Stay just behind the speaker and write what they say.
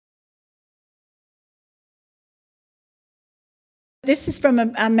This is from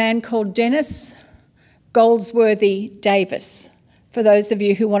a man called Dennis Goldsworthy Davis. For those of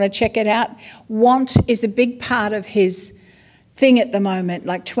you who want to check it out, want is a big part of his thing at the moment,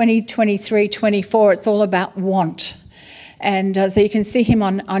 like 2023, 24, it's all about want. And so you can see him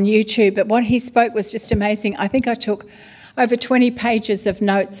on YouTube. But what he spoke was just amazing. I think I took over 20 pages of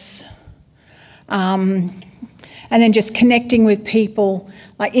notes. And then just connecting with people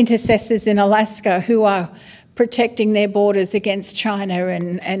like intercessors in Alaska who are protecting their borders against China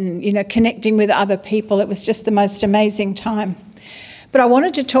and you know, connecting with other people. It was just the most amazing time. But I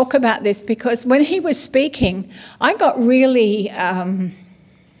wanted to talk about this because when he was speaking, I got really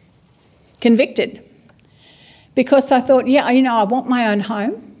convicted because I thought, yeah, you know, I want my own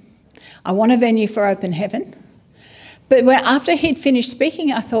home. I want a venue for open heaven. But after he'd finished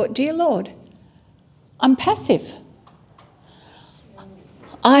speaking, I thought, dear Lord, I'm passive.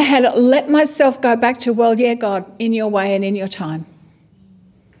 I had let myself go back to, well, yeah, God, in your way and in your time,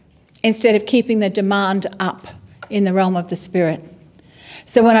 instead of keeping the demand up in the realm of the Spirit.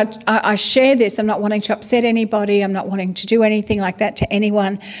 So when I share this, I'm not wanting to upset anybody. I'm not wanting to do anything like that to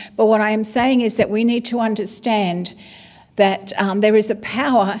anyone. But what I am saying is that we need to understand that there is a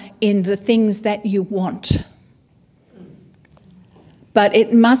power in the things that you want. But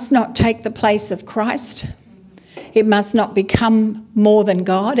it must not take the place of Christ. It must not become more than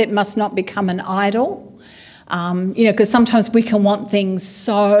God. It must not become an idol. You know, because sometimes we can want things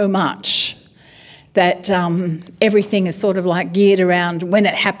so much that everything is sort of like geared around when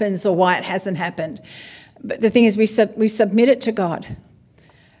it happens or why it hasn't happened. But the thing is we submit it to God.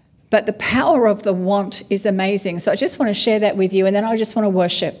 But the power of the want is amazing. So I just want to share that with you, and then I just want to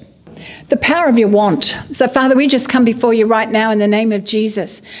worship. The power of your want. So, Father, we just come before you right now in the name of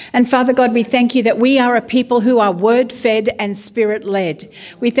Jesus. And, Father God, we thank you that we are a people who are word-fed and spirit-led.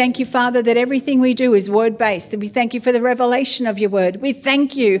 We thank you, Father, that everything we do is word-based. And we thank you for the revelation of your word. We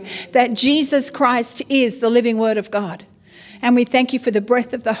thank you that Jesus Christ is the living word of God. And we thank you for the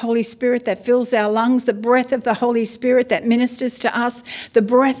breath of the Holy Spirit that fills our lungs, the breath of the Holy Spirit that ministers to us, the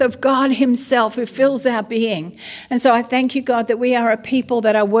breath of God himself who fills our being. And so I thank you, God, that we are a people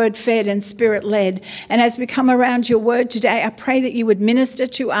that are word-fed and spirit-led. And as we come around your word today, I pray that you would minister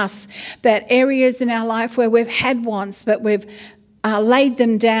to us, that areas in our life where we've had wants, but we've laid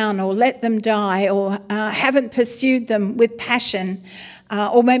them down or let them die or haven't pursued them with passion,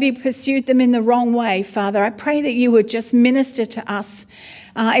 or maybe pursued them in the wrong way, Father. I pray that you would just minister to us.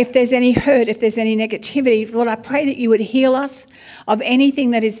 If there's any hurt, if there's any negativity, Lord, I pray that you would heal us of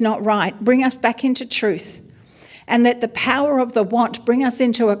anything that is not right. Bring us back into truth. And let the power of the want bring us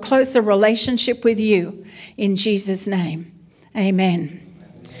into a closer relationship with you. In Jesus' name, amen.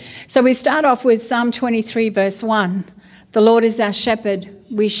 So we start off with Psalm 23, verse 1. The Lord is our shepherd,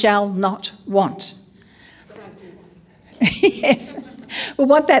 we shall not want. Yes. Well,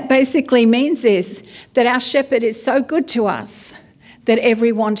 what that basically means is that our shepherd is so good to us that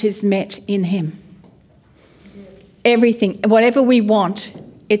every want is met in him. Everything, whatever we want,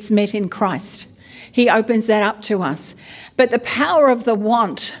 it's met in Christ. He opens that up to us. But the power of the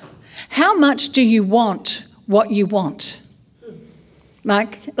want, how much do you want what you want?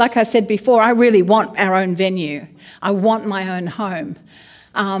 Like I said before, I really want our own venue. I want my own home.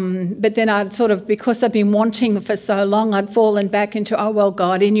 But then I'd sort of, because I've been wanting for so long, I'd fallen back into, oh, well,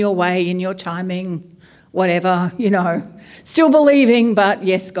 God, in your way, in your timing, whatever, you know, still believing, but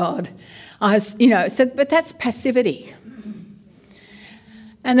yes, God. But that's passivity.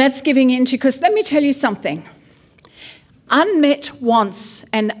 And that's giving into, because let me tell you something. Unmet wants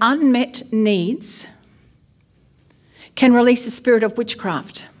and unmet needs can release a spirit of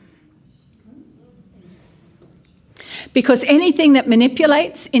witchcraft. Because anything that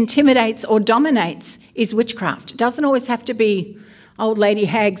manipulates, intimidates or dominates is witchcraft. It doesn't always have to be old lady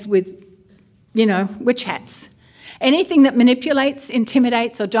hags with, you know, witch hats. Anything that manipulates,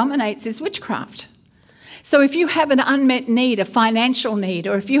 intimidates or dominates is witchcraft. So if you have an unmet need, a financial need,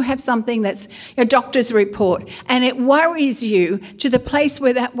 or if you have something that's a doctor's report and it worries you to the place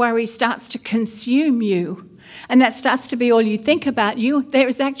where that worry starts to consume you and that starts to be all you think about, there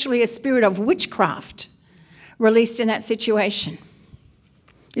is actually a spirit of witchcraft released in that situation.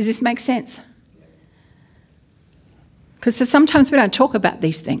 Does this make sense? Because sometimes we don't talk about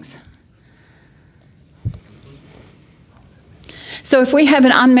these things. So if we have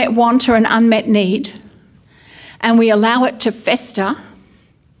an unmet want or an unmet need and we allow it to fester,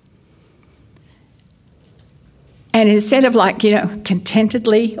 and instead of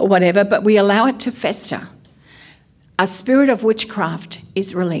contentedly or whatever, but we allow it to fester, a spirit of witchcraft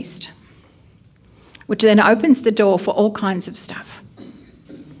is released, which then opens the door for all kinds of stuff.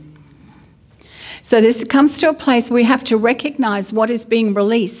 So this comes to a place where we have to recognize what is being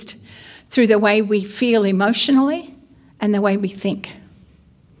released through the way we feel emotionally and the way we think.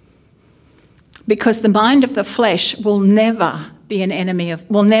 Because the mind of the flesh will never be an enemy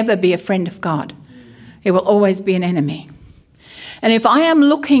will never be a friend of God. It will always be an enemy. And if I am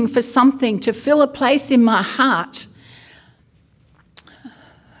looking for something to fill a place in my heart,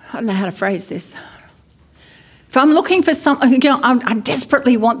 I don't know how to phrase this. If I'm looking for something, I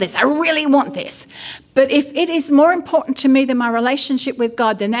desperately want this. I really want this. But if it is more important to me than my relationship with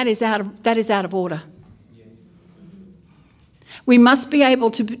God, then that is out of order. We must be able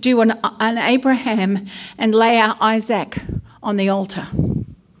to do an Abraham and lay our Isaac on the altar.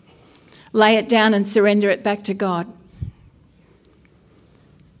 Lay it down and surrender it back to God.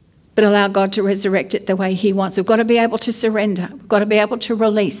 But allow God to resurrect it the way he wants. We've got to be able to surrender. We've got to be able to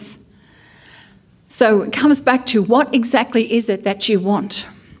release. So it comes back to, what exactly is it that you want?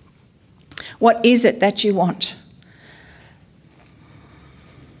 What is it that you want?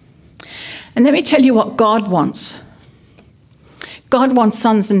 And let me tell you what God wants. God wants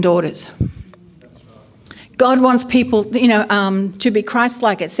sons and daughters. God wants people, to be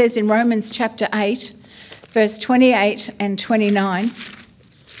Christ-like. It says in Romans chapter 8, verse 28 and 29.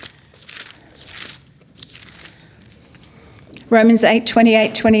 Romans 8,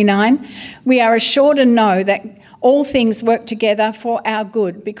 28, 29. We are assured and know that all things work together for our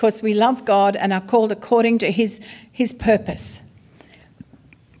good because we love God and are called according to his purpose.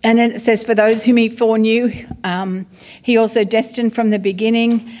 And then it says, for those whom he foreknew, he also destined from the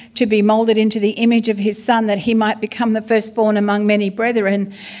beginning to be moulded into the image of his Son, that he might become the firstborn among many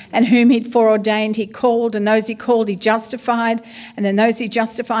brethren. And whom he'd foreordained, he called, and those he called, he justified. And then those he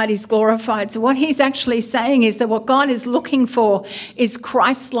justified, he's glorified. So what he's actually saying is that what God is looking for is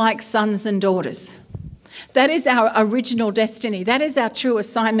Christ-like sons and daughters. That is our original destiny. That is our true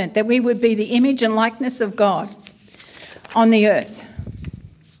assignment, that we would be the image and likeness of God on the earth.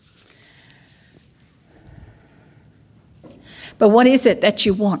 But what is it that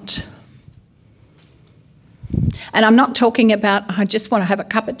you want? And I'm not talking about, I just want to have a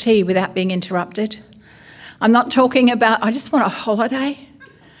cup of tea without being interrupted. I'm not talking about, I just want a holiday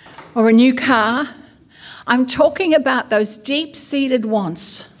or a new car. I'm talking about those deep-seated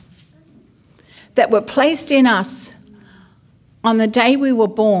wants that were placed in us on the day we were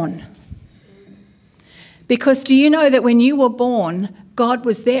born. Because do you know that when you were born, God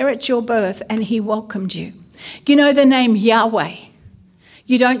was there at your birth and he welcomed you? You know the name Yahweh.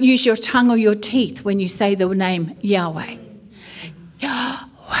 You don't use your tongue or your teeth when you say the name Yahweh.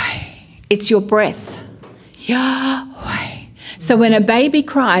 Yahweh. It's your breath. Yahweh. So when a baby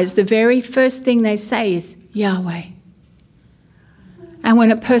cries, the very first thing they say is Yahweh. And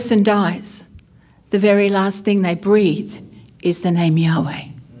when a person dies, the very last thing they breathe is the name Yahweh.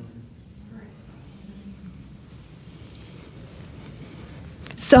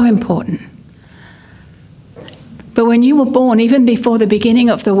 So important. But when you were born, even before the beginning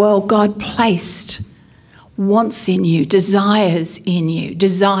of the world, God placed wants in you, desires in you.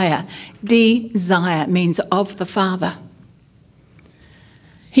 Desire means of the Father.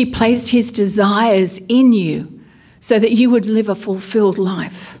 He placed his desires in you so that you would live a fulfilled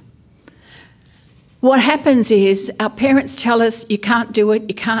life. What happens is our parents tell us you can't do it,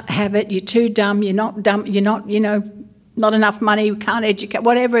 you can't have it, you're too dumb, you're not, not enough money, you can't educate,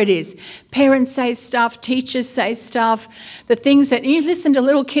 whatever it is. Parents say stuff, teachers say stuff. The things that you listen to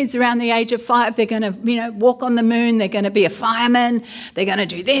little kids around the age of 5, they're going to, walk on the moon, they're going to be a fireman, they're going to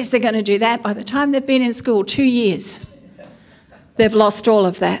do this, they're going to do that. By the time they've been in school 2 years, they've lost all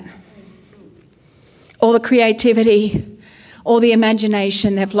of that. All the creativity, all the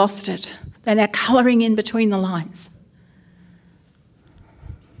imagination, they've lost it. They're now colouring in between the lines.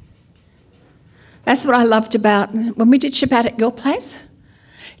 That's what I loved about when we did Shabbat at your place.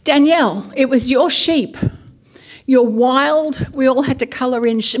 Danielle, it was your sheep. Your wild, we all had to colour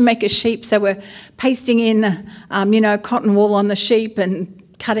in, make a sheep. So we're pasting in, cotton wool on the sheep and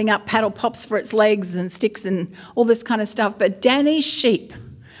cutting up paddle pops for its legs and sticks and all this kind of stuff. But Danny's sheep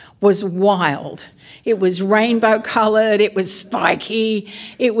was wild. It was rainbow coloured. It was spiky.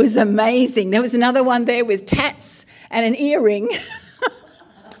 It was amazing. There was another one there with tats and an earring.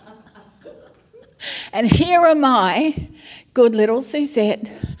 And here am I, good little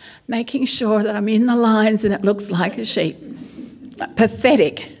Suzette, making sure that I'm in the lines and it looks like a sheep.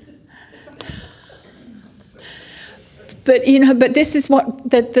 Pathetic. But, this is what,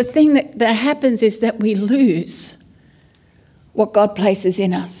 the thing that happens is that we lose what God places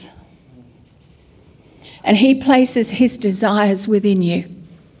in us. And he places his desires within you.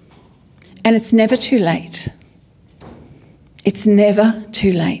 And it's never too late. It's never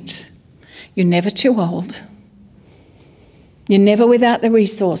too late. You're never too old. You're never without the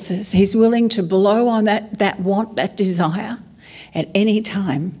resources. He's willing to blow on that want, that desire at any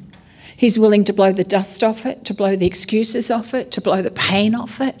time. He's willing to blow the dust off it, to blow the excuses off it, to blow the pain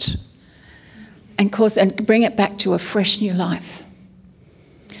off it, and bring it back to a fresh new life.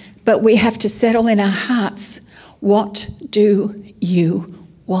 But we have to settle in our hearts, what do you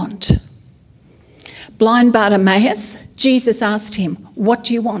want? Blind Bartimaeus, Jesus asked him, what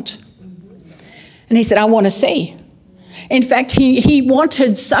do you want? And he said, I want to see. In fact, he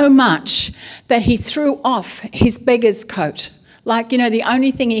wanted so much that he threw off his beggar's coat. Like, the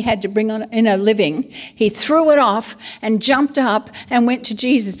only thing he had to bring on in a living, he threw it off and jumped up and went to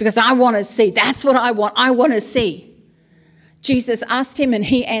Jesus because I want to see. That's what I want. I want to see. Jesus asked him and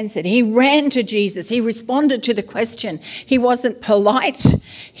he answered. He ran to Jesus. He responded to the question. He wasn't polite.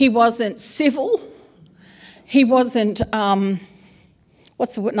 He wasn't civil. He wasn't,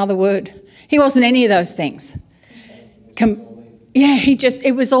 what's another word? He wasn't any of those things.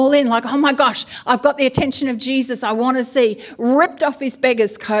 It was all in, like, oh my gosh, I've got the attention of Jesus, I want to see. Ripped off his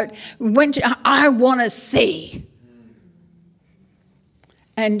beggar's coat, I want to see.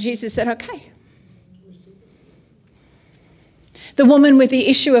 And Jesus said, okay. The woman with the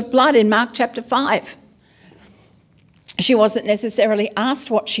issue of blood in Mark chapter 5. She wasn't necessarily asked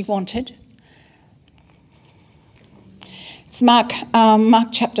what she wanted. It's Mark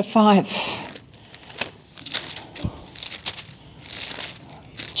chapter 5.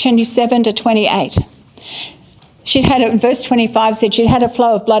 27 to 28. Verse 25 said she'd had a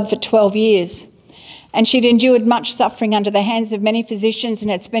flow of blood for 12 years and she'd endured much suffering under the hands of many physicians and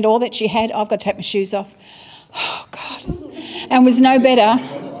had spent all that she had. I've got to take my shoes off. Oh, God. And was no better,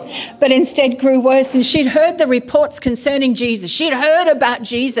 but instead grew worse. And she'd heard the reports concerning Jesus. She'd heard about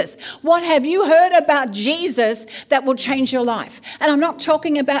Jesus. What have you heard about Jesus that will change your life? And I'm not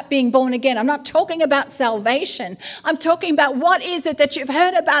talking about being born again. I'm not talking about salvation. I'm talking about what is it that you've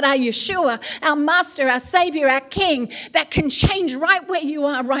heard about our Yeshua, our Master, our Saviour, our King, that can change right where you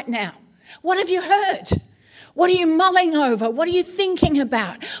are right now. What have you heard? What are you mulling over? What are you thinking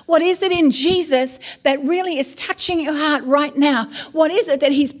about? What is it in Jesus that really is touching your heart right now? What is it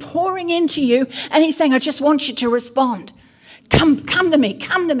that he's pouring into you and he's saying, I just want you to respond. Come to me,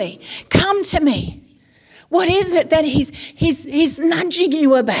 come to me, come to me. What is it that he's nudging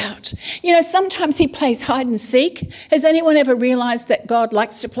you about? Sometimes he plays hide and seek. Has anyone ever realised that God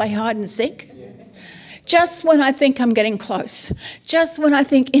likes to play hide and seek? Yes. Just when I think I'm getting close, just when I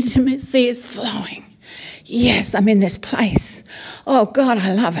think intimacy is flowing. Yes, I'm in this place. Oh, God,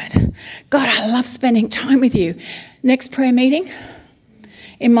 I love it. God, I love spending time with you. Next prayer meeting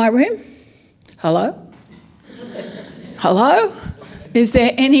in my room. Hello? Hello? Is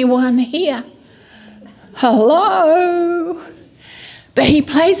there anyone here? Hello? But he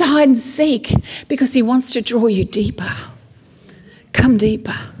plays hide and seek because he wants to draw you deeper. Come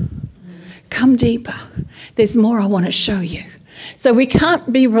deeper. Come deeper. There's more I want to show you. So we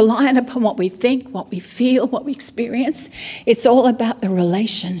can't be reliant upon what we think, what we feel, what we experience. It's all about the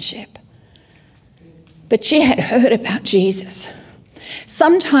relationship. But she had heard about Jesus.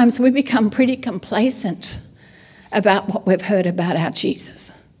 Sometimes we become pretty complacent about what we've heard about our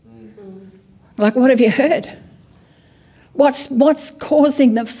Jesus. Like, what have you heard? What's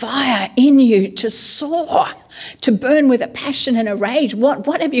causing the fire in you to soar, to burn with a passion and a rage?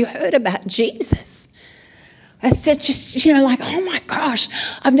 What have you heard about Jesus? It's just, like, oh my gosh,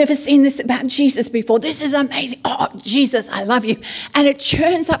 I've never seen this about Jesus before. This is amazing. Oh, Jesus, I love you. And it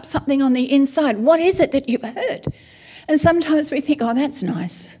churns up something on the inside. What is it that you've heard? And sometimes we think, oh, that's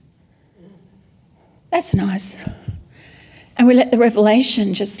nice. That's nice. And we let the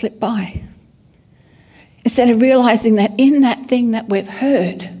revelation just slip by. Instead of realising that in that thing that we've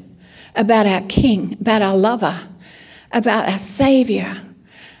heard about our King, about our lover, about our Saviour,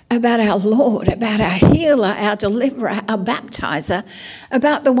 about our Lord, about our healer, our deliverer, our baptizer,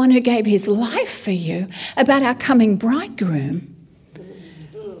 about the one who gave his life for you, about our coming bridegroom,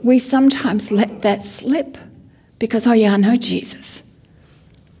 we sometimes let that slip because, oh yeah, I know Jesus.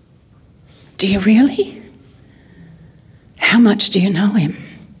 Do you really? How much do you know him?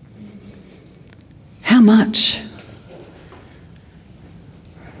 How much?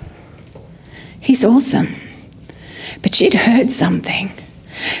 He's awesome. But she'd heard something.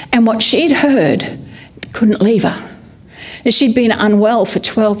 And what she'd heard couldn't leave her. She'd been unwell for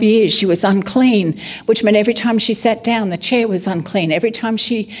 12 years. She was unclean, which meant every time she sat down, the chair was unclean. Every time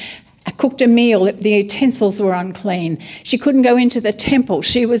she cooked a meal, the utensils were unclean. She couldn't go into the temple.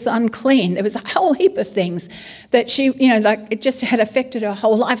 She was unclean. There was a whole heap of things that she, it just had affected her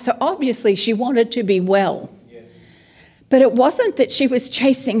whole life. So obviously she wanted to be well. Yes. But it wasn't that she was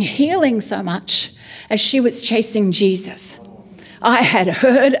chasing healing so much as she was chasing Jesus. I had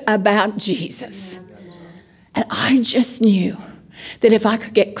heard about Jesus, and I just knew that if I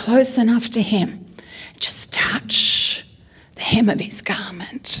could get close enough to him, just touch the hem of his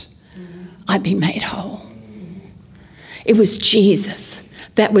garment, I'd be made whole. It was Jesus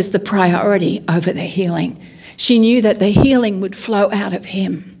that was the priority over the healing. She knew that the healing would flow out of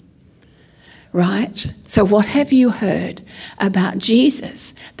him, right? So what have you heard about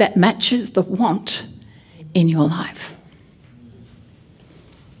Jesus that matches the want in your life?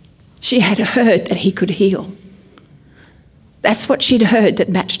 She had heard that he could heal. That's what she'd heard that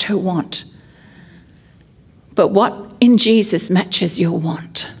matched her want. But what in Jesus matches your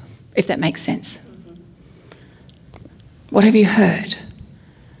want, if that makes sense? What have you heard?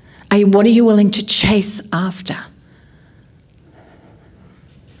 What are you willing to chase after?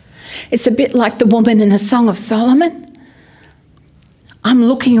 It's a bit like the woman in the Song of Solomon. I'm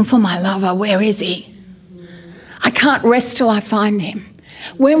looking for my lover. Where is he? I can't rest till I find him.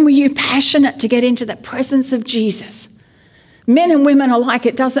 When were you passionate to get into the presence of Jesus? Men and women alike,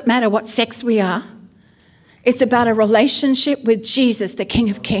 it doesn't matter what sex we are. It's about a relationship with Jesus, the King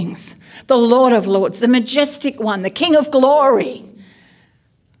of Kings, the Lord of Lords, the majestic one, the King of glory.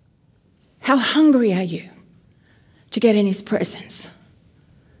 How hungry are you to get in his presence,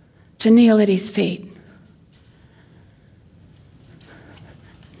 to kneel at his feet,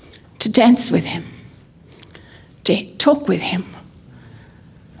 to dance with him, to talk with him?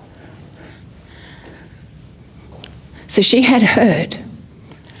 So she had heard.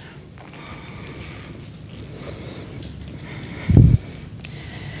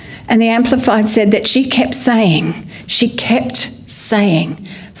 And the Amplified said that she kept saying,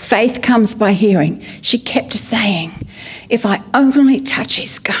 faith comes by hearing. She kept saying, if I only touch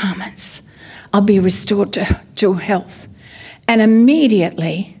his garments, I'll be restored to health. And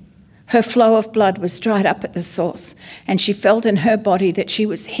immediately her flow of blood was dried up at the source, and she felt in her body that she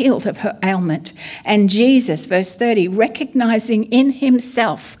was healed of her ailment. And Jesus, verse 30, recognizing in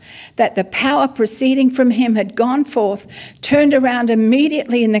himself that the power proceeding from him had gone forth, turned around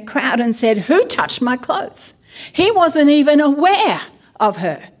immediately in the crowd and said, who touched my clothes? He wasn't even aware of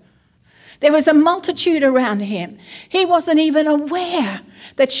her. There was a multitude around him. He wasn't even aware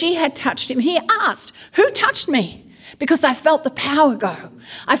that she had touched him. He asked, who touched me? Because I felt the power go.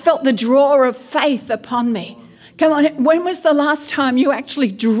 I felt the draw of faith upon me. Come on, when was the last time you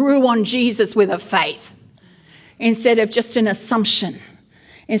actually drew on Jesus with a faith instead of just an assumption?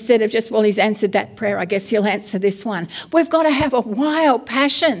 Instead of just, well, he's answered that prayer, I guess he'll answer this one. We've got to have a wild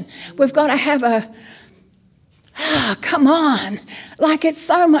passion. We've got to have come on. Like it's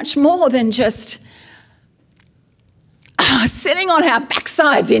so much more than just sitting on our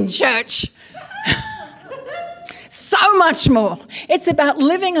backsides in church. So much more. It's about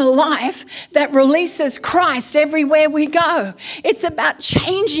living a life that releases Christ everywhere we go. It's about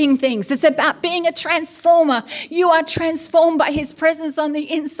changing things. It's about being a transformer. You are transformed by his presence on the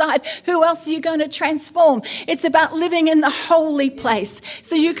inside. Who else are you going to transform? It's about living in the holy place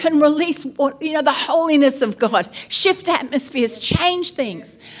so you can release the holiness of God, shift atmospheres, change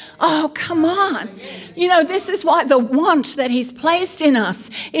things. Oh, come on. This is why the want that he's placed in us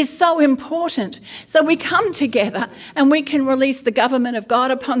is so important. So we come together and we can release the government of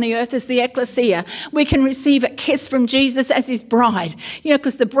God upon the earth as the ecclesia. We can receive a kiss from Jesus as his bride,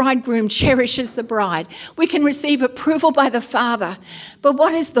 because the bridegroom cherishes the bride. We can receive approval by the Father. But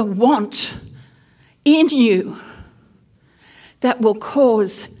what is the want in you that will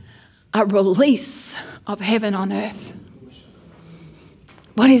cause a release of heaven on earth?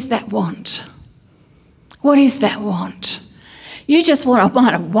 What is that want? What is that want? You just want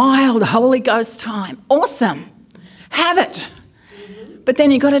a wild Holy Ghost time. Awesome. Have it. But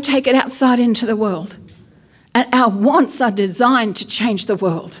then you've got to take it outside into the world. And our wants are designed to change the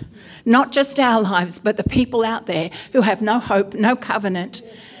world. Not just our lives, but the people out there who have no hope, no covenant,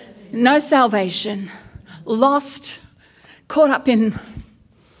 no salvation, lost, caught up in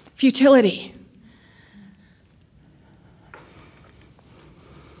futility.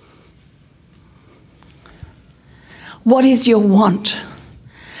 What is your want?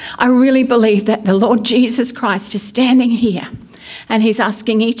 I really believe that the Lord Jesus Christ is standing here and he's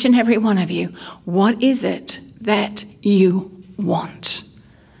asking each and every one of you, what is it that you want?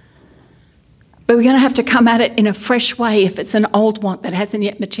 But we're going to have to come at it in a fresh way if it's an old want that hasn't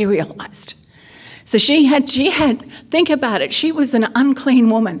yet materialized. So she had, think about it, she was an unclean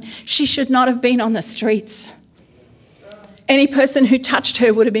woman. She should not have been on the streets. Any person who touched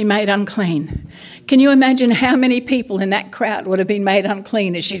her would have been made unclean. Can you imagine how many people in that crowd would have been made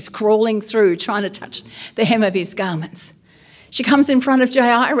unclean as she's crawling through trying to touch the hem of his garments? She comes in front of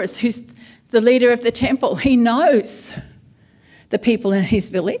Jairus, who's the leader of the temple. He knows the people in his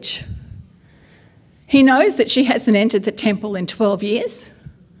village. He knows that she hasn't entered the temple in 12 years.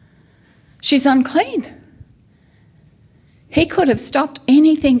 She's unclean. He could have stopped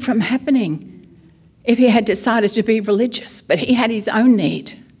anything from happening if he had decided to be religious, but he had his own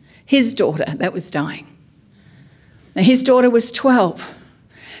need, his daughter that was dying. Now, his daughter was 12.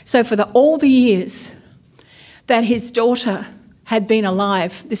 So for all the years that his daughter had been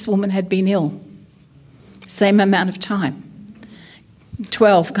alive, this woman had been ill. Same amount of time.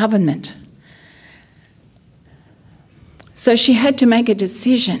 12, government. So she had to make a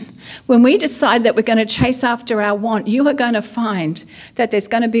decision. When we decide that we're going to chase after our want, you are going to find that there's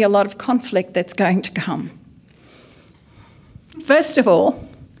going to be a lot of conflict that's going to come. First of all,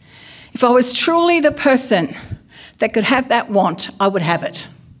 if I was truly the person that could have that want, I would have it.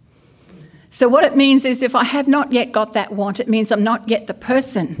 So what it means is if I have not yet got that want, it means I'm not yet the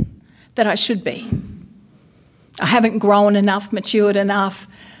person that I should be. I haven't grown enough, matured enough,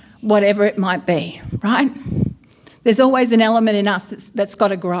 whatever it might be, right? There's always an element in us that's got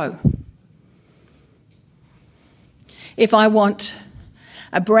to grow. If I want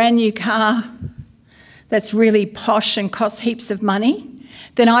a brand new car that's really posh and costs heaps of money,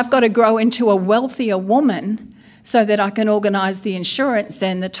 then I've got to grow into a wealthier woman so that I can organise the insurance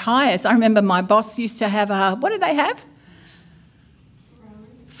and the tyres. I remember my boss used to have what did they have?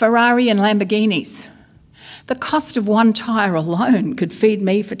 Ferrari and Lamborghinis. The cost of one tyre alone could feed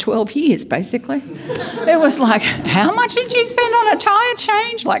me for 12 years, basically. It was like, how much did you spend on a tyre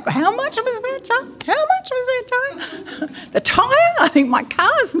change? Like, how much was that tyre? How much was that tyre? The tyre? I think my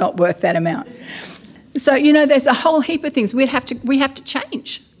car's not worth that amount. So, you know, there's a whole heap of things we have to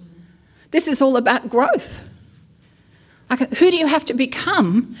change. This is all about growth. Like, who do you have to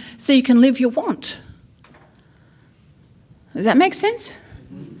become so you can live your want? Does that make sense?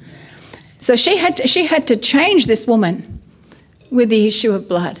 So she had to change this woman with the issue of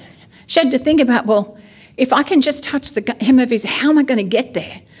blood. She had to think about, well, if I can just touch the hem of his, how am I going to get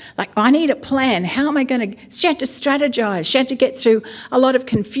there? Like, I need a plan. How am I going to... She had to strategize. She had to get through a lot of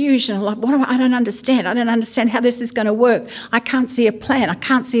confusion. Like, I don't understand. I don't understand how this is going to work. I can't see a plan. I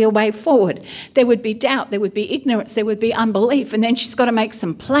can't see a way forward. There would be doubt. There would be ignorance. There would be unbelief. And then she's got to make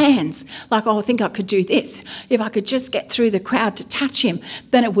some plans. Like, oh, I think I could do this. If I could just get through the crowd to touch him,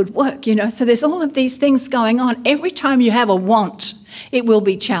 then it would work, you know. So there's all of these things going on. Every time you have a want, it will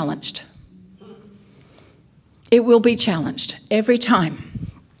be challenged. It will be challenged every time.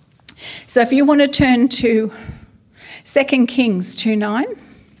 So if you want to turn to 2 Kings 2:9.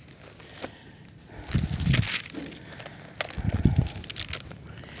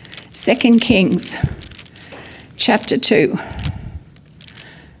 Second Kings chapter 2.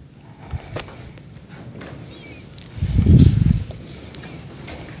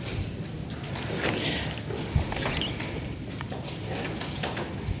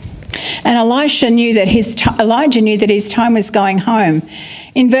 And Elijah knew that his time was going home.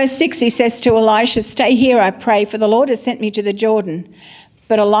 In verse 6, he says to Elisha, "Stay here, I pray, for the Lord has sent me to the Jordan."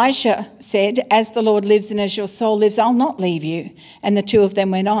 But Elisha said, "As the Lord lives and as your soul lives, I'll not leave you." And the two of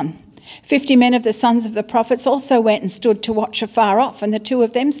them went on. 50 men of the sons of the prophets also went and stood to watch afar off, and the two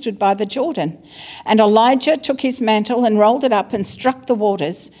of them stood by the Jordan. And Elijah took his mantle and rolled it up and struck the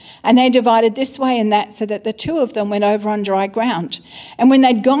waters, and they divided this way and that, so that the two of them went over on dry ground. And when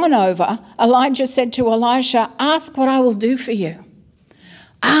they'd gone over, Elijah said to Elisha, "Ask what I will do for you.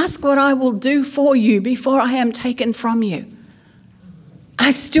 Ask what I will do for you before I am taken from you." I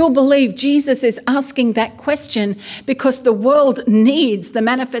still believe Jesus is asking that question because the world needs the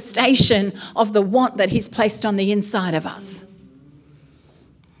manifestation of the want that he's placed on the inside of us.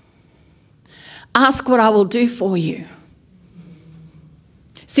 Ask what I will do for you.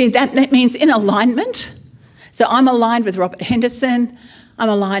 See, that means in alignment. So I'm aligned with Robert Henderson. I'm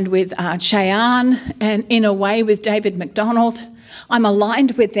aligned with Cheyenne, and in a way with David McDonald. I'm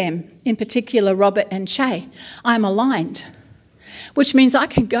aligned with them, in particular Robert and Shay. I'm aligned, which means I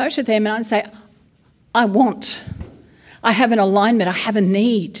can go to them and I say, I have an alignment, I have a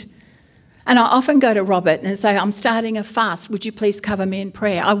need. And I often go to Robert and say, I'm starting a fast, would you please cover me in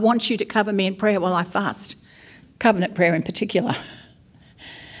prayer? I want you to cover me in prayer while I fast. Covenant prayer in particular.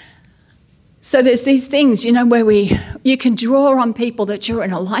 So there's these things, you know, where you can draw on people that you're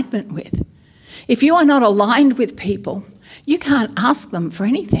in alignment with. If you are not aligned with people, you can't ask them for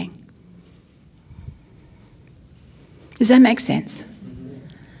anything. Does that make sense?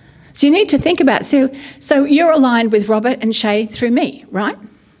 So you need to think about, so you're aligned with Robert and Shay through me, right?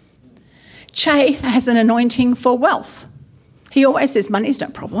 Shay has an anointing for wealth. He always says, money's no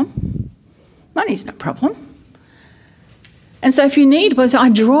problem. Money's no problem. And so if you need, I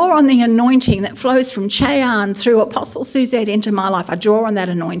draw on the anointing that flows from Cheyenne through Apostle Suzette into my life. I draw on that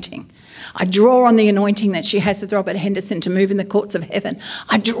anointing. I draw on the anointing that she has with Robert Henderson to move in the courts of heaven.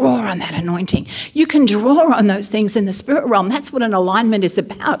 I draw on that anointing. You can draw on those things in the spirit realm. That's what an alignment is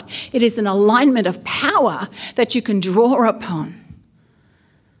about. It is an alignment of power that you can draw upon.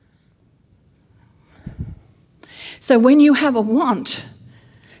 So when you have a want,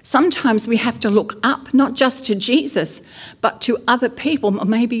 sometimes we have to look up, not just to Jesus, but to other people.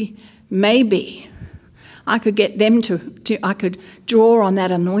 Maybe I could get them I could draw on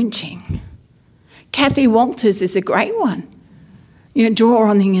that anointing. Kathy Walters is a great one. Draw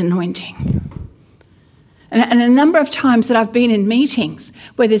on the anointing. And a number of times that I've been in meetings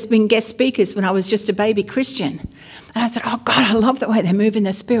where there's been guest speakers when I was just a baby Christian, and I said, oh God, I love the way they move in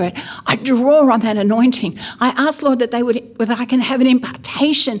the Spirit. I draw on that anointing. I ask, Lord, that I can have an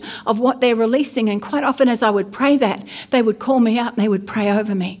impartation of what they're releasing. And quite often as I would pray that, they would call me out and they would pray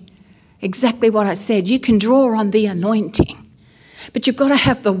over me. Exactly what I said. You can draw on the anointing. But you've got to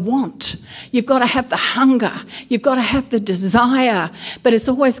have the want. You've got to have the hunger. You've got to have the desire. But it's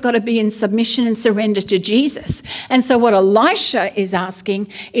always got to be in submission and surrender to Jesus. And so what Elisha is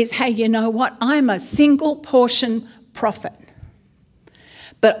asking is, hey, you know what? I'm a single portion prophet.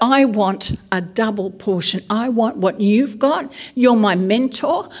 But I want a double portion. I want what you've got. You're my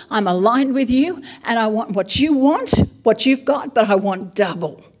mentor. I'm aligned with you. And I want what you want, what you've got, but I want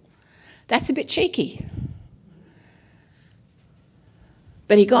double. That's a bit cheeky.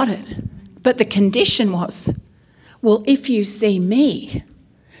 But he got it. But the condition was, well, if you see me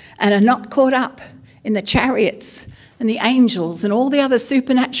and are not caught up in the chariots and the angels and all the other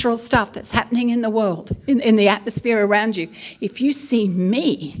supernatural stuff that's happening in the world, in the atmosphere around you, if you see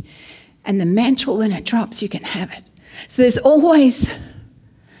me and the mantle when it drops, you can have it. So there's always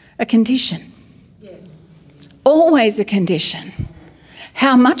a condition. Yes. Always a condition.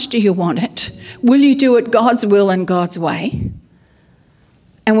 How much do you want it? Will you do it God's will and God's way?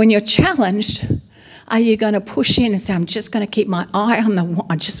 And when you're challenged, are you going to push in and say, I'm just going to keep my eye on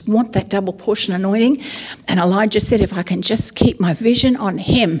I just want that double portion anointing? And Elijah said, if I can just keep my vision on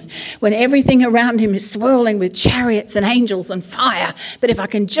him, when everything around him is swirling with chariots and angels and fire, but if I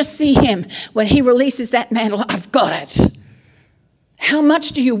can just see him, when he releases that mantle, I've got it. How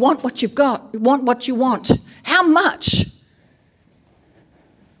much do you want what you've got? You want what you want. How much?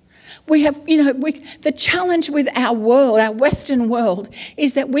 We have, the challenge with our world, our Western world,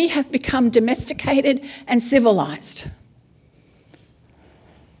 is that we have become domesticated and civilized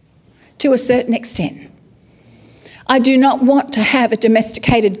to a certain extent. I do not want to have a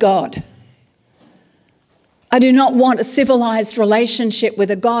domesticated God. I do not want a civilized relationship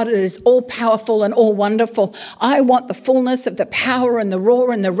with a God that is all-powerful and all-wonderful. I want the fullness of the power and the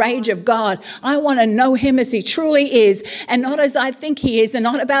roar and the rage of God. I want to know him as he truly is and not as I think he is and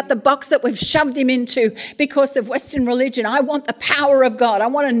not about the box that we've shoved him into because of Western religion. I want the power of God. I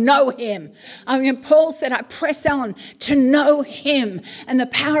want to know him. Paul said, I press on to know him and the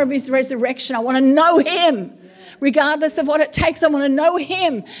power of his resurrection. I want to know him. Regardless of what it takes, I want to know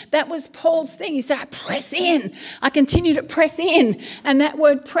him. That was Paul's thing. He said, I press in. I continue to press in. And that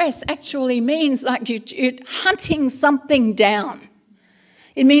word press actually means like you're hunting something down.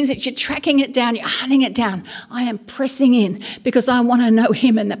 It means that you're tracking it down, you're hunting it down. I am pressing in because I want to know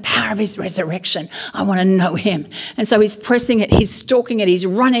him and the power of his resurrection. I want to know him. And so he's pressing it, he's stalking it, he's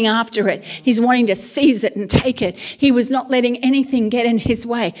running after it. He's wanting to seize it and take it. He was not letting anything get in his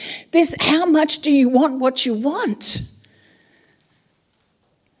way. How much do you want what you want?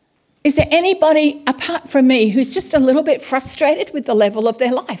 Is there anybody apart from me who's just a little bit frustrated with the level of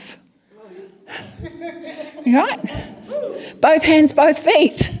their life? Right? Both hands, both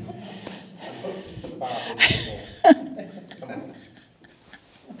feet.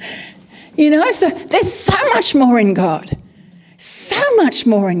 So there's so much more in God. So much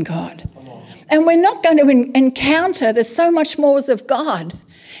more in God. And we're not going to encounter the so much more of God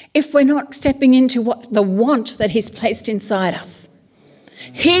if we're not stepping into the want that he's placed inside us.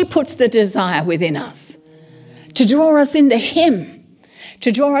 He puts the desire within us to draw us into him.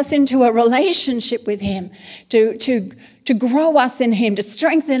 To draw us into a relationship with him, to grow us in him, to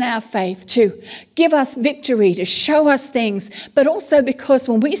strengthen our faith, to give us victory, to show us things, but also because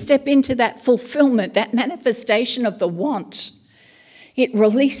when we step into that fulfillment, that manifestation of the want, it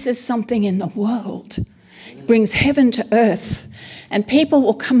releases something in the world. It brings heaven to earth, and people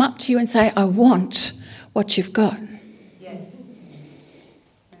will come up to you and say, I want what you've got. Yes.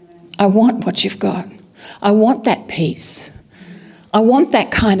 I want what you've got. I want that peace. I want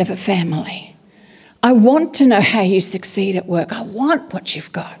that kind of a family. I want to know how you succeed at work. I want what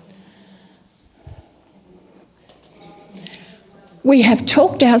you've got. We have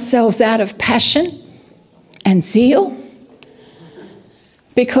talked ourselves out of passion and zeal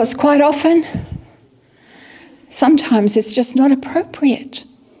because quite often, sometimes it's just not appropriate.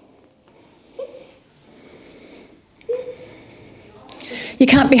 You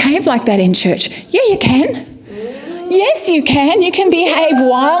can't behave like that in church. Yeah, you can. Yes, you can. You can behave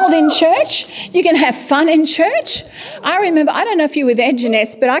wild in church. You can have fun in church. I remember, I don't know if you were there,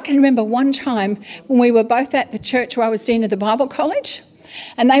 Janesse, but I can remember one time when we were both at the church where I was dean of the Bible college,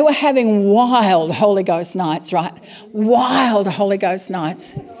 and they were having wild Holy Ghost nights, right? Wild Holy Ghost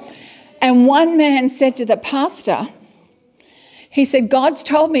nights. And one man said to the pastor, he said, God's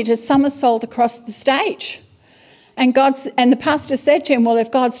told me to somersault across the stage. And the pastor said to him, well,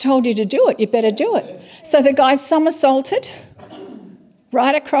 if God's told you to do it, you better do it. So the guy somersaulted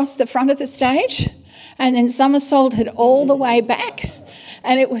right across the front of the stage and then somersaulted all the way back.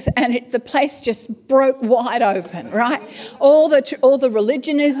 And the place just broke wide open, right? All the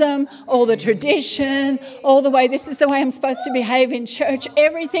religionism, all the tradition, all the way, this is the way I'm supposed to behave in church.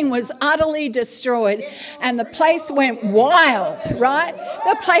 Everything was utterly destroyed. And the place went wild, right?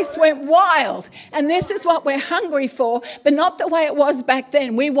 The place went wild. And this is what we're hungry for, but not the way it was back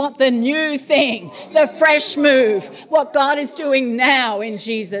then. We want the new thing, the fresh move, what God is doing now in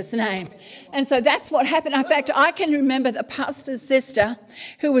Jesus' name. And so that's what happened. In fact, I can remember the pastor's sister,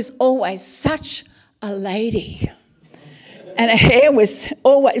 who was always such a lady. And her hair was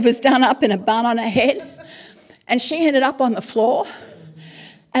done up in a bun on her head. And she ended up on the floor.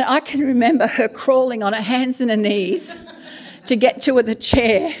 And I can remember her crawling on her hands and her knees to get to the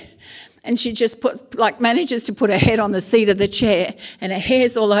chair. And she just manages to put her head on the seat of the chair. And her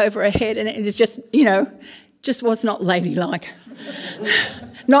hair's all over her head. And it is just, just was not ladylike.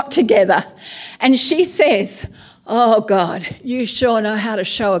 Not together. And she says, oh, God, you sure know how to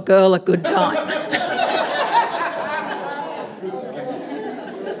show a girl a good time.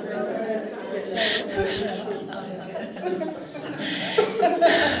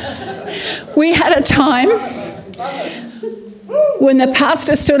 We had a time when the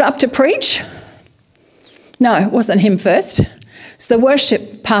pastor stood up to preach. No, it wasn't him first. It's the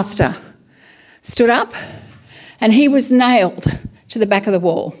worship pastor stood up and he was nailed to the back of the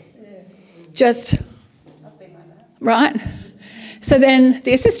wall. Just, right? So then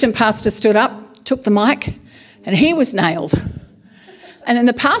the assistant pastor stood up, took the mic, and he was nailed. And then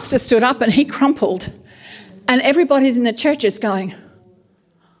the pastor stood up and he crumpled. And everybody in the church is going,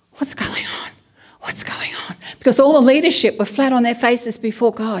 what's going on? What's going on? Because all the leadership were flat on their faces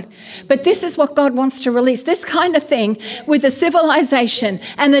before God. But this is what God wants to release. This kind of thing with the civilization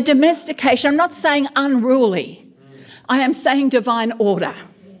and the domestication. I'm not saying unruly. I am saying divine order,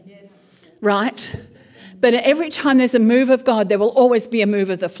 right? But every time there's a move of God, there will always be a move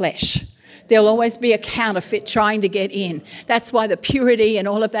of the flesh. There will always be a counterfeit trying to get in. That's why the purity and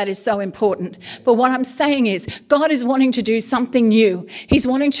all of that is so important. But what I'm saying is God is wanting to do something new. He's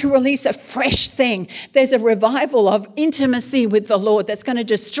wanting to release a fresh thing. There's a revival of intimacy with the Lord that's going to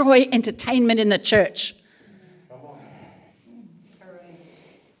destroy entertainment in the church.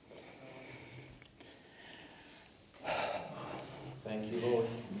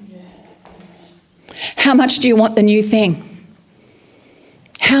 How much do you want the new thing?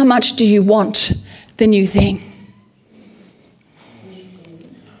 How much do you want the new thing?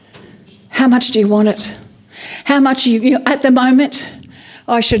 How much do you want it? How much you at the moment?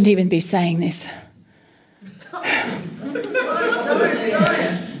 Oh, I shouldn't even be saying this.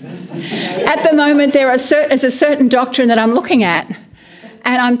 At the moment, there's a certain doctrine that I'm looking at,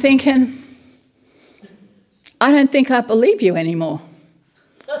 and I'm thinking, I don't think I believe you anymore.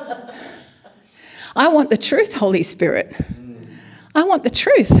 I want the truth, Holy Spirit. I want the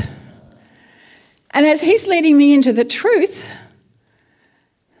truth. And as he's leading me into the truth,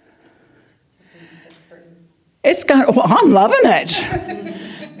 it's going, well, I'm loving it.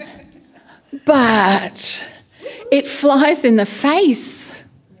 But it flies in the face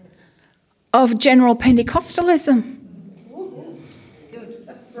of general Pentecostalism.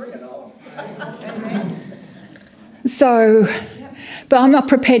 So, but I'm not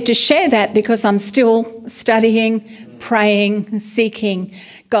prepared to share that because I'm still studying, praying, seeking.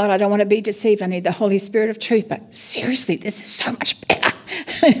 God, I don't want to be deceived. I need the Holy Spirit of truth. But seriously, this is so much better.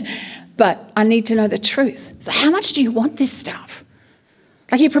 But I need to know the truth. So how much do you want this stuff?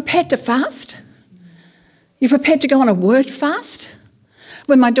 Like, you're prepared to fast? You're prepared to go on a word fast?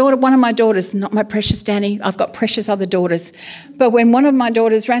 When one of my daughters, not my precious Danny, I've got precious other daughters, but when one of my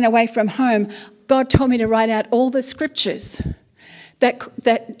daughters ran away from home, God told me to write out all the scriptures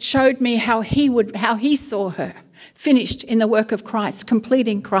that showed me how he saw her, finished in the work of Christ, complete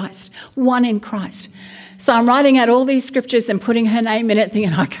in Christ, one in Christ. So I'm writing out all these scriptures and putting her name in it,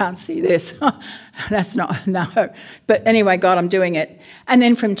 thinking, I can't see this. That's not, no. But anyway, God, I'm doing it. And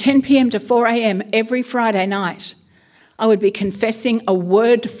then from 10 p.m. to 4 a.m. every Friday night, I would be confessing a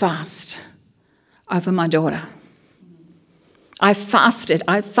word fast over my daughter. I fasted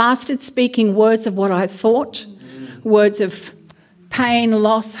speaking words of what I thought, words of pain,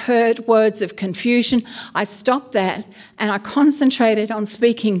 loss, hurt, words of confusion. I stopped that and I concentrated on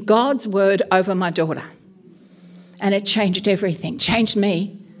speaking God's word over my daughter. And it changed everything, changed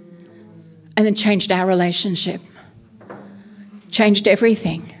me, and then changed our relationship, changed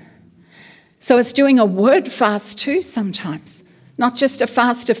everything. So it's doing a word fast too sometimes, not just a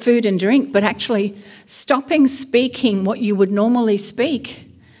fast of food and drink, but actually stopping speaking what you would normally speak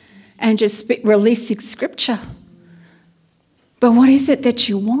and just releasing scripture. But what is it that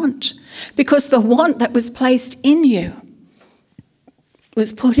you want? Because the want that was placed in you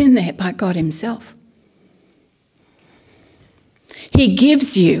was put in there by God himself. He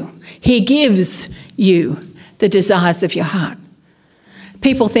gives you the desires of your heart.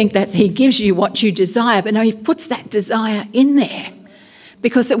 People think that he gives you what you desire, but no, he puts that desire in there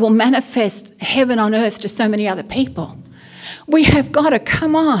because it will manifest heaven on earth to so many other people. We have got to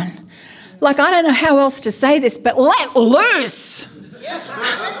come on. Like, I don't know how else to say this, but let loose.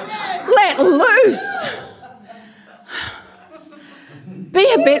 Let loose.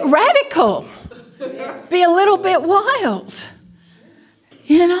 Be a bit radical. Be a little bit wild.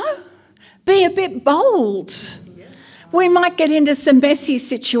 You know? Be a bit bold. We might get into some messy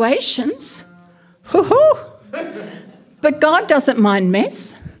situations. But God doesn't mind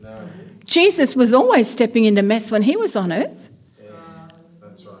mess. No. Jesus was always stepping into mess when he was on earth. Yeah,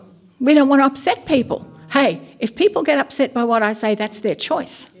 that's right. We don't want to upset people. Hey, if people get upset by what I say, that's their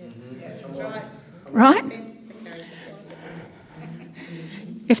choice. That's right. Right?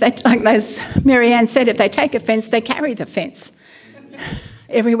 If they, like as Marianne said, if they take offence, they carry the fence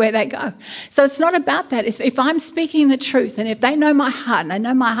everywhere they go. So it's not about that. If I'm speaking the truth and if they know my heart, and they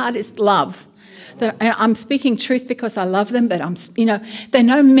know my heart is love, that I'm speaking truth because I love them, but they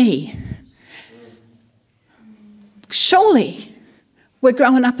know me. Surely we're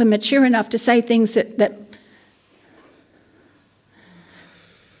growing up and mature enough to say things that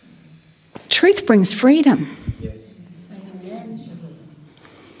truth brings freedom. Yes.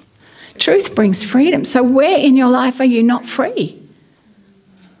 Truth brings freedom. So where in your life are you not free?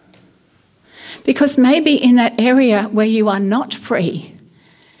 Because maybe in that area where you are not free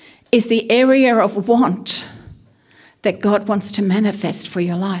is the area of want that God wants to manifest for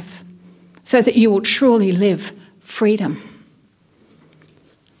your life so that you will truly live freedom.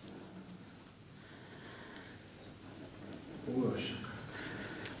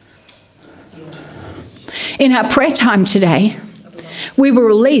 In our prayer time today, we were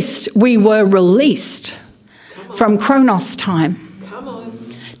released from Chronos time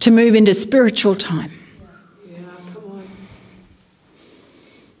to move into spiritual time. Yeah, come on.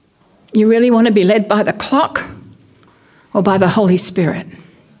 You really want to be led by the clock or by the Holy Spirit?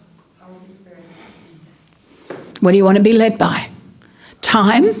 Holy Spirit. What do you want to be led by?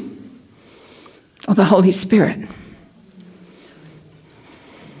 Time or the Holy Spirit?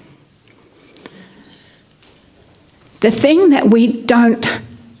 The thing that we don't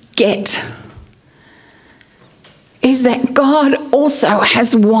get is that God also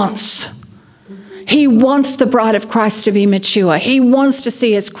has wants. He wants the bride of Christ to be mature. He wants to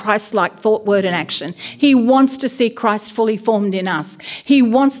see us Christ-like thought, word and action. He wants to see Christ fully formed in us. He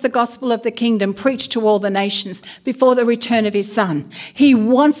wants the gospel of the kingdom preached to all the nations before the return of his Son. He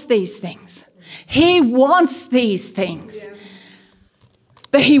wants these things. He wants these things.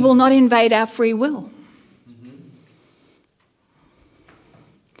 But he will not invade our free will.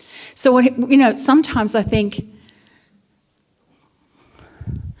 So, sometimes I think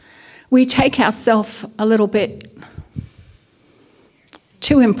we take ourselves a little bit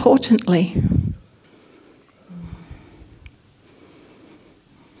too importantly.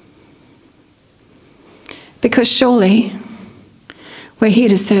 Because surely we're here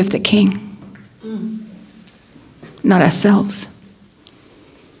to serve the King, not ourselves.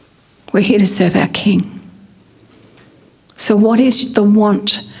 We're here to serve our King. So what is the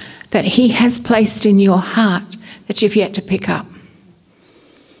want that he has placed in your heart that you've yet to pick up?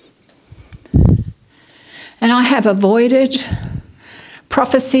 And I have avoided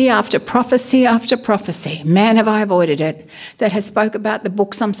prophecy after prophecy after prophecy. Man, have I avoided it, that has spoke about the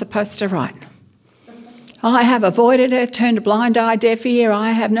books I'm supposed to write. I have avoided it, turned a blind eye, deaf ear. I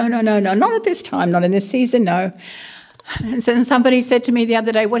have, no, not at this time, not in this season, no. And so somebody said to me the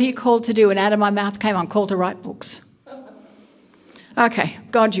other day, what are you called to do? And out of my mouth came, I'm called to write books. Okay,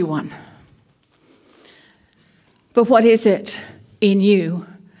 God, you won. But what is it in you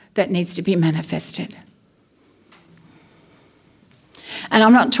that needs to be manifested? And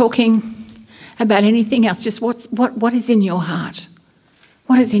I'm not talking about anything else, just what is in your heart?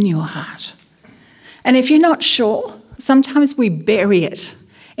 What is in your heart? And if you're not sure, sometimes we bury it.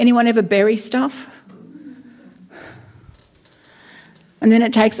 Anyone ever bury stuff? And then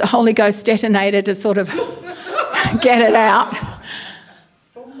it takes a Holy Ghost detonator to sort of get it out.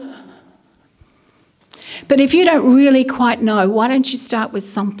 But if you don't really quite know, why don't you start with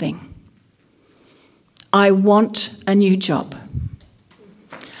something? I want a new job.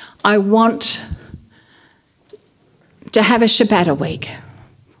 I want to have a Shabbat week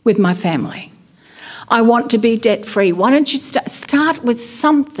with my family. I want to be debt-free. Why don't you start with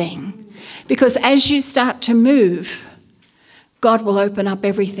something? Because as you start to move, God will open up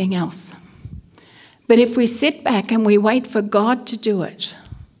everything else. But if we sit back and we wait for God to do it,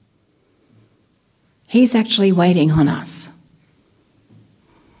 He's actually waiting on us.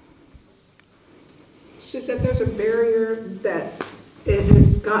 Suzette, there's a barrier that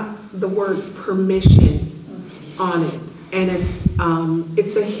it's got the word permission on it. And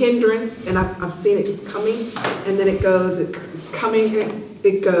it's a hindrance, and I've seen it, it's coming, and then it goes, it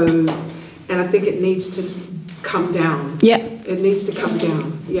goes, and I think it needs to come down. Yeah. It needs to come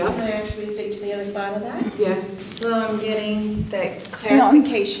down, yeah? Can I actually speak to the other side of that? Yes. So I'm getting that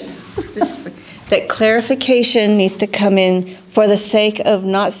clarification. That clarification needs to come in for the sake of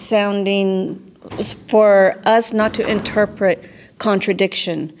not sounding, for us not to interpret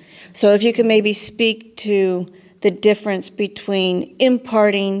contradiction. So if you could maybe speak to the difference between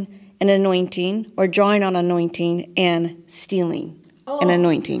imparting an anointing or drawing on anointing and stealing an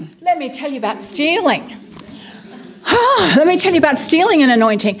anointing. Let me tell you about stealing. Let me tell you about stealing an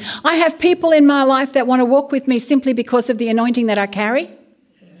anointing. I have people in my life that want to walk with me simply because of the anointing that I carry.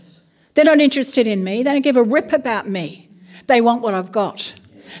 They're not interested in me. They don't give a rip about me. They want what I've got.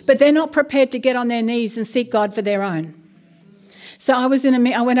 But they're not prepared to get on their knees and seek God for their own. So I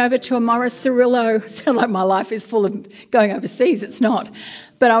went over to a Morris Cirillo. Sound like my life is full of going overseas. It's not.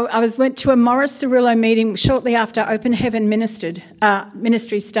 But I went to a Morris Cirillo meeting shortly after Open Heaven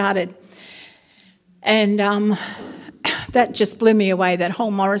ministry started. And that just blew me away, that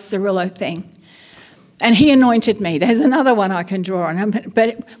whole Morris Cirillo thing. And he anointed me. There's another one I can draw on.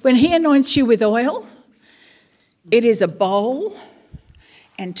 But when he anoints you with oil, it is a bowl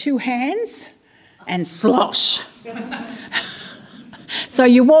and 2 hands and slosh. So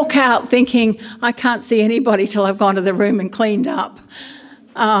you walk out thinking, I can't see anybody till I've gone to the room and cleaned up.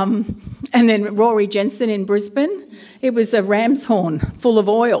 And then Rory Jensen in Brisbane, it was a ram's horn full of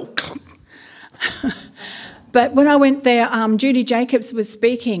oil. But when I went there, Judy Jacobs was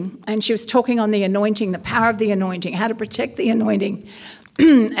speaking, and she was talking on the anointing, the power of the anointing, how to protect the anointing,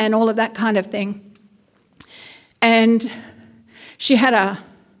 and all of that kind of thing. And she had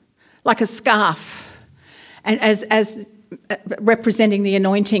a scarf, and as representing the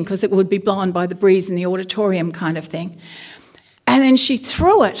anointing, because it would be blown by the breeze in the auditorium kind of thing. And then she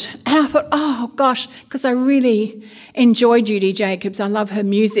threw it, and I thought, oh gosh, because I really enjoy Judy Jacobs. I love her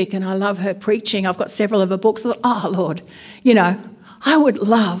music and I love her preaching. I've got several of her books. I thought, oh Lord, I would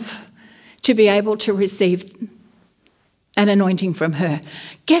love to be able to receive an anointing from her.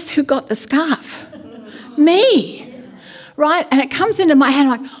 Guess who got the scarf? Me, right? And it comes into my hand,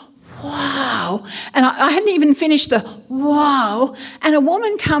 I'm like, wow. And I hadn't even finished the wow. And a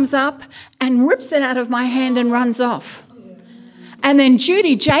woman comes up and rips it out of my hand and runs off. And then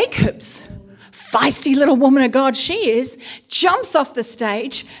Judy Jacobs, feisty little woman of God she is, jumps off the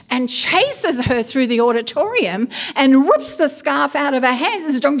stage and chases her through the auditorium and rips the scarf out of her hands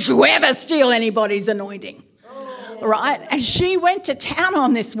and says, don't you ever steal anybody's anointing. Right? And she went to town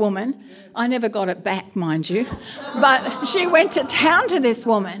on this woman. I never got it back, mind you. But she went to town to this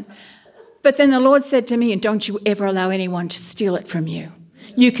woman. But then the Lord said to me, and don't you ever allow anyone to steal it from you.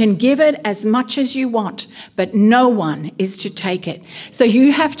 You can give it as much as you want, but no one is to take it. So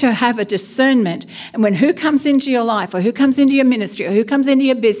you have to have a discernment. And when who comes into your life, or who comes into your ministry, or who comes into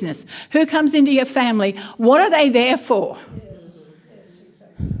your business, who comes into your family, what are they there for?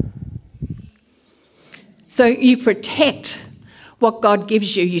 So you protect what God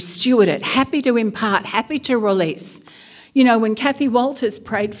gives you. You steward it. Happy to impart, happy to release. When Kathy Walters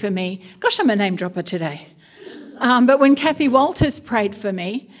prayed for me, gosh, I'm a name dropper today. But when Kathy Walters prayed for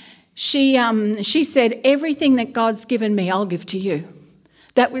me, she said, everything that God's given me, I'll give to you.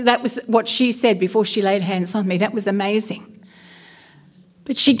 That was what she said before she laid hands on me. That was amazing.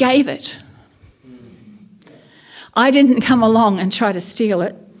 But she gave it. I didn't come along and try to steal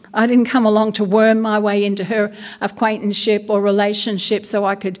it. I didn't come along to worm my way into her acquaintanceship or relationship so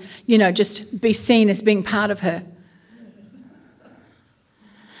I could, just be seen as being part of her.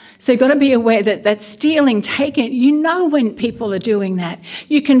 So you've got to be aware that stealing, taking it, you know when people are doing that.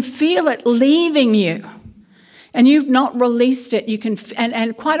 You can feel it leaving you and you've not released it. You can,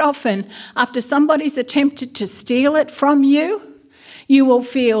 and quite often after somebody's attempted to steal it from you, you will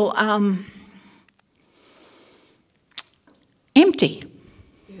feel empty.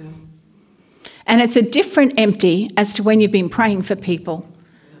 Yeah. And it's a different empty as to when you've been praying for people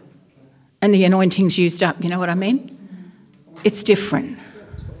and the anointing's used up. You know what I mean? It's different.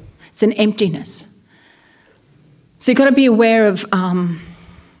 It's an emptiness. So you've got to be aware of you've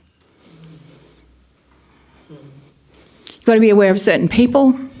got to be aware of certain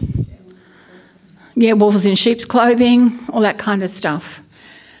people. Yeah, wolves in sheep's clothing, all that kind of stuff.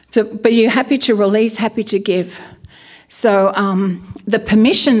 But you're happy to release, happy to give. So the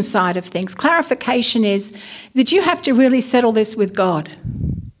permission side of things, clarification is that you have to really settle this with God.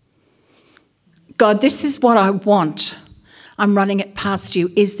 God, this is what I want. I'm running it past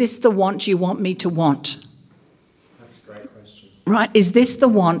you. Is this the want you want me to want? That's a great question. Right? Is this the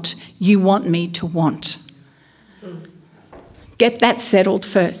want you want me to want? Get that settled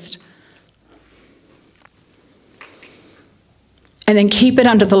first. And then keep it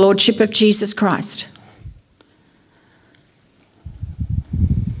under the lordship of Jesus Christ.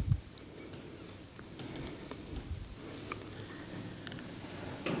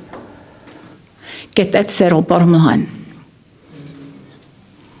 Get that settled, bottom line.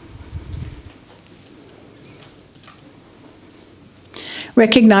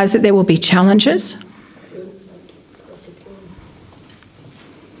 Recognise that there will be challenges.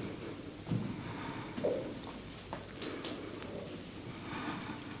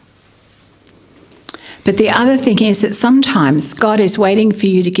 But the other thing is that sometimes God is waiting for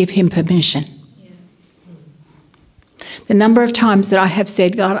you to give him permission. The number of times that I have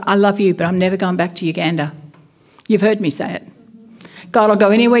said, God, I love you, but I'm never going back to Uganda. You've heard me say it. God, I'll go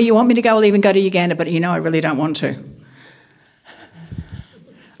anywhere you want me to go. I'll even go to Uganda, but you know I really don't want to.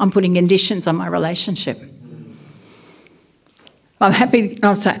 I'm putting conditions on my relationship. I'm happy,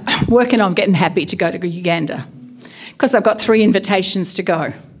 working on getting happy to go to Uganda because I've got 3 invitations to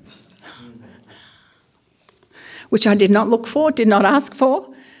go, which I did not look for, did not ask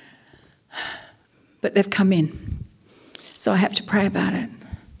for, but they've come in. So I have to pray about it.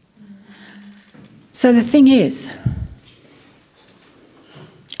 So the thing is,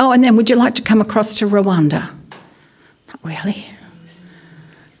 oh, and then would you like to come across to Rwanda? Not really,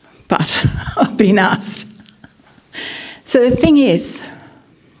 but I've been asked. So the thing is,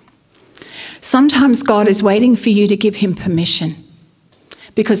 sometimes God is waiting for you to give him permission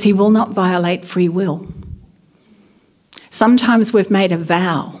because he will not violate free will. Sometimes we've made a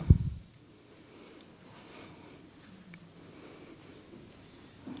vow.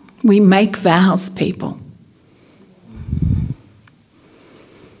 We make vows, people.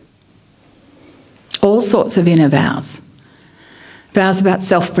 All sorts of inner vows. Vows about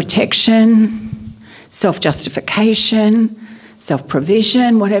self-protection, self-justification,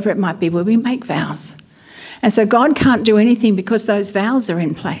 self-provision, whatever it might be, where we make vows. And so God can't do anything because those vows are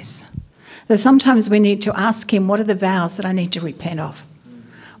in place. So sometimes we need to ask him, what are the vows that I need to repent of?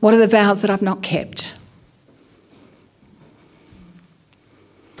 What are the vows that I've not kept?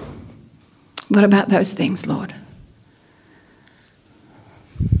 What about those things, Lord?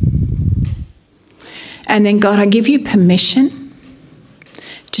 And then, God, I give you permission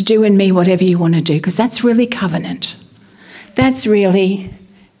to do in me whatever you want to do, because that's really covenant. That's really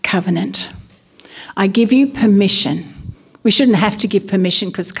covenant. I give you permission. We shouldn't have to give permission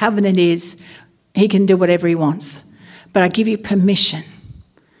because covenant is he can do whatever he wants. But I give you permission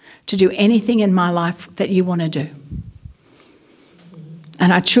to do anything in my life that you want to do.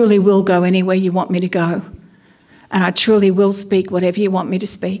 And I truly will go anywhere you want me to go. And I truly will speak whatever you want me to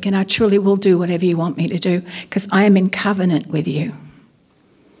speak. And I truly will do whatever you want me to do because I am in covenant with you.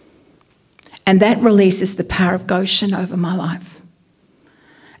 And that releases the power of Goshen over my life.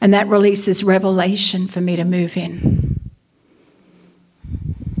 And that releases revelation for me to move in.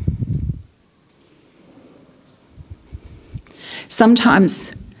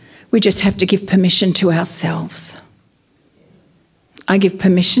 Sometimes we just have to give permission to ourselves. I give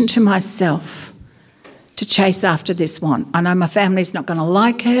permission to myself to chase after this want. I know my family's not going to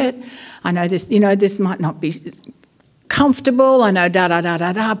like it. I know this, this might not be comfortable. I know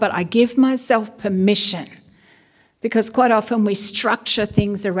but I give myself permission because quite often we structure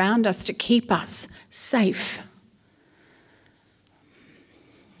things around us to keep us safe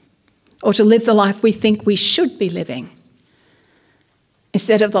or to live the life we think we should be living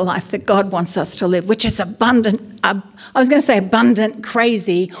instead of the life that God wants us to live, which is abundant, abundant,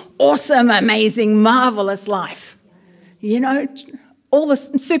 crazy, awesome, amazing, marvellous life. all the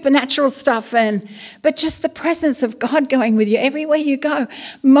supernatural stuff, but just the presence of God going with you everywhere you go.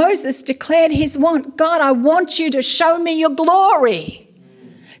 Moses declared his want. God, I want you to show me your glory.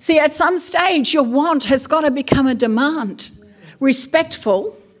 See, at some stage, your want has got to become a demand.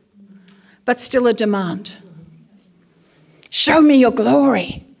 Respectful, but still a demand. Show me your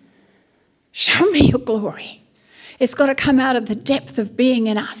glory. Show me your glory. It's got to come out of the depth of being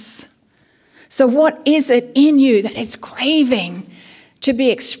in us. So what is it in you that is craving to be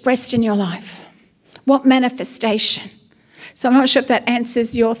expressed in your life? What manifestation? So I'm not sure if that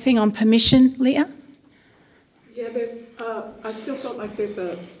answers your thing on permission, Leah. Yeah, I still felt like there's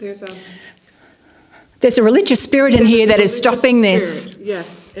a religious spirit in here that is stopping this.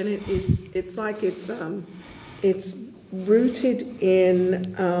 Yes, and it's like it's rooted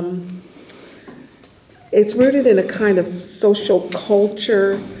in a kind of social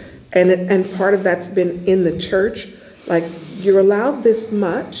culture, and part of that's been in the church. Like, you're allowed this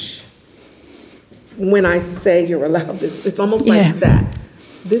much. When I say you're allowed this, it's almost like that.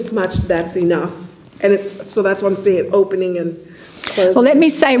 This much, that's enough. And so that's why I'm saying it opening and closing. Well, let me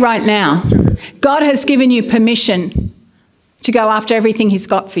say right now, God has given you permission to go after everything he's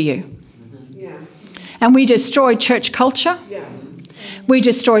got for you. Yeah. And we destroy church culture. Yes. We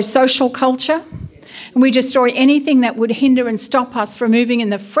destroy social culture. And we destroy anything that would hinder and stop us from moving in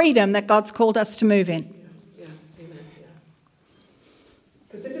the freedom that God's called us to move in. Yeah. Amen. Yeah.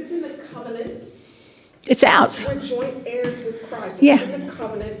 Because if it's in the covenant, it's ours. We're joint heirs with Christ. If Yeah. it's in the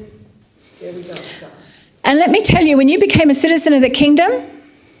covenant, there we go. And let me tell you, when you became a citizen of the kingdom,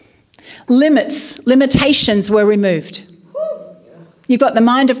 limitations were removed. You've got the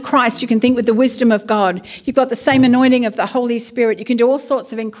mind of Christ. You can think with the wisdom of God. You've got the same anointing of the Holy Spirit. You can do all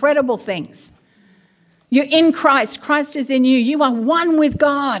sorts of incredible things. You're in Christ. Christ is in you. You are one with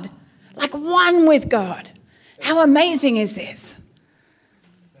God, like one with God. How amazing is this?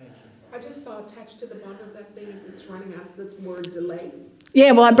 I just saw attached to the bottom of that thing is it's running out this word delay.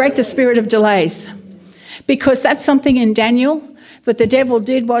 Yeah, well, I break the spirit of delays, because that's something in Daniel. What the devil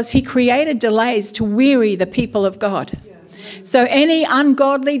did was he created delays to weary the people of God. So any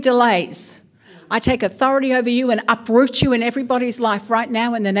ungodly delays, I take authority over you and uproot you in everybody's life right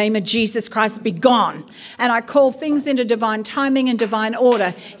now in the name of Jesus Christ. Be gone. And I call things into divine timing and divine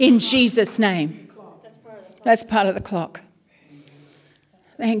order in Jesus' name. That's part of the clock.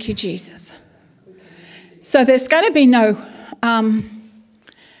 Thank you, Jesus. So there's going to be no...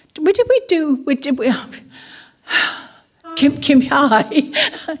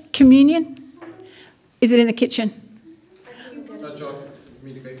 communion? Is it in the kitchen?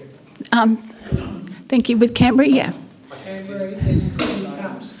 Thank you. With Canberra, yeah.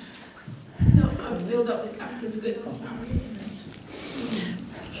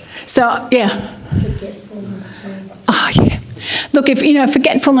 So, yeah. Oh, yeah. Look, if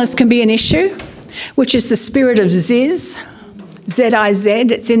forgetfulness can be an issue, which is the spirit of Ziz, Z-I-Z,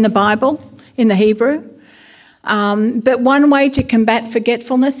 it's in the Bible, in the Hebrew. But one way to combat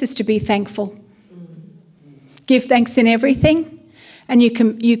forgetfulness is to be thankful. Give thanks in everything, and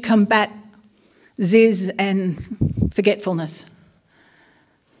you combat ziz and forgetfulness.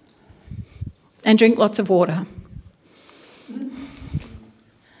 And drink lots of water.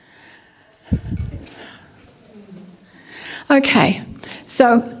 Okay,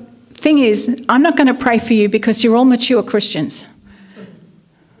 so thing is, I'm not going to pray for you because you're all mature Christians.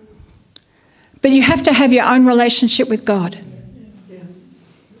 But you have to have your own relationship with God.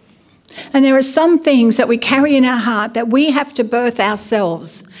 And there are some things that we carry in our heart that we have to birth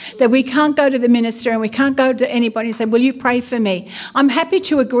ourselves, that we can't go to the minister and we can't go to anybody and say, will you pray for me? I'm happy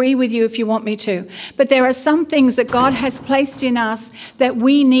to agree with you if you want me to. But there are some things that God has placed in us that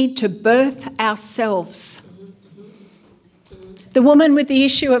we need to birth ourselves. The woman with the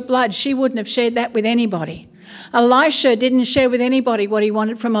issue of blood, she wouldn't have shared that with anybody. Elisha didn't share with anybody what he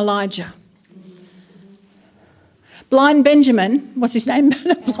wanted from Elijah. Blind Benjamin, what's his name?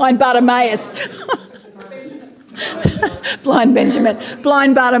 Blind Bartimaeus. Blind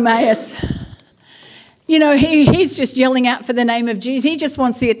Bartimaeus. He's just yelling out for the name of Jesus. He just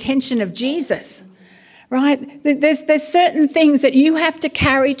wants the attention of Jesus, right? There's certain things that you have to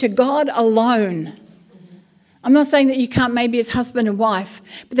carry to God alone. I'm not saying that you can't maybe as husband and wife,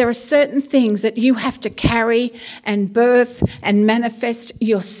 but there are certain things that you have to carry and birth and manifest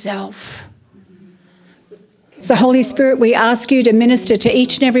yourself. So Holy Spirit, we ask you to minister to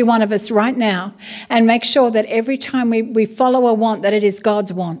each and every one of us right now and make sure that every time we follow a want, that it is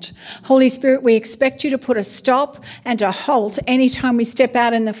God's want. Holy Spirit, we expect you to put a stop and a halt anytime we step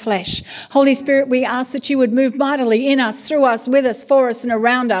out in the flesh. Holy Spirit, we ask that you would move mightily in us, through us, with us, for us and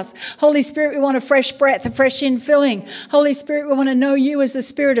around us. Holy Spirit, we want a fresh breath, a fresh infilling. Holy Spirit, we want to know you as the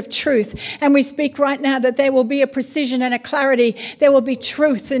Spirit of truth. And we speak right now that there will be a precision and a clarity. There will be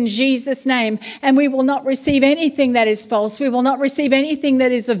truth in Jesus' name. And we will not receive anything that is false. We will not receive anything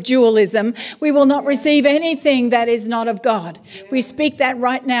that is of dualism. We will not receive anything that is not of God. We speak that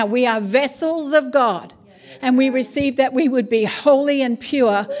right now. We are vessels of God. And we receive that we would be holy and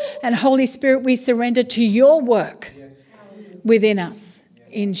pure. And Holy Spirit, we surrender to your work within us.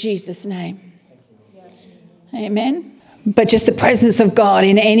 In Jesus' name. Amen. But just the presence of God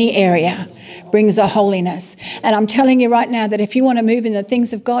in any area brings a holiness. And I'm telling you right now that if you want to move in the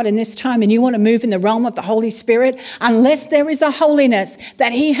things of God in this time and you want to move in the realm of the Holy Spirit, unless there is a holiness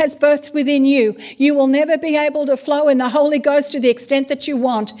that he has birthed within you, you will never be able to flow in the Holy Ghost to the extent that you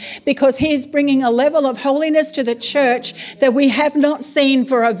want, because he is bringing a level of holiness to the church that we have not seen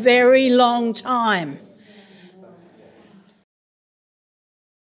for a very long time.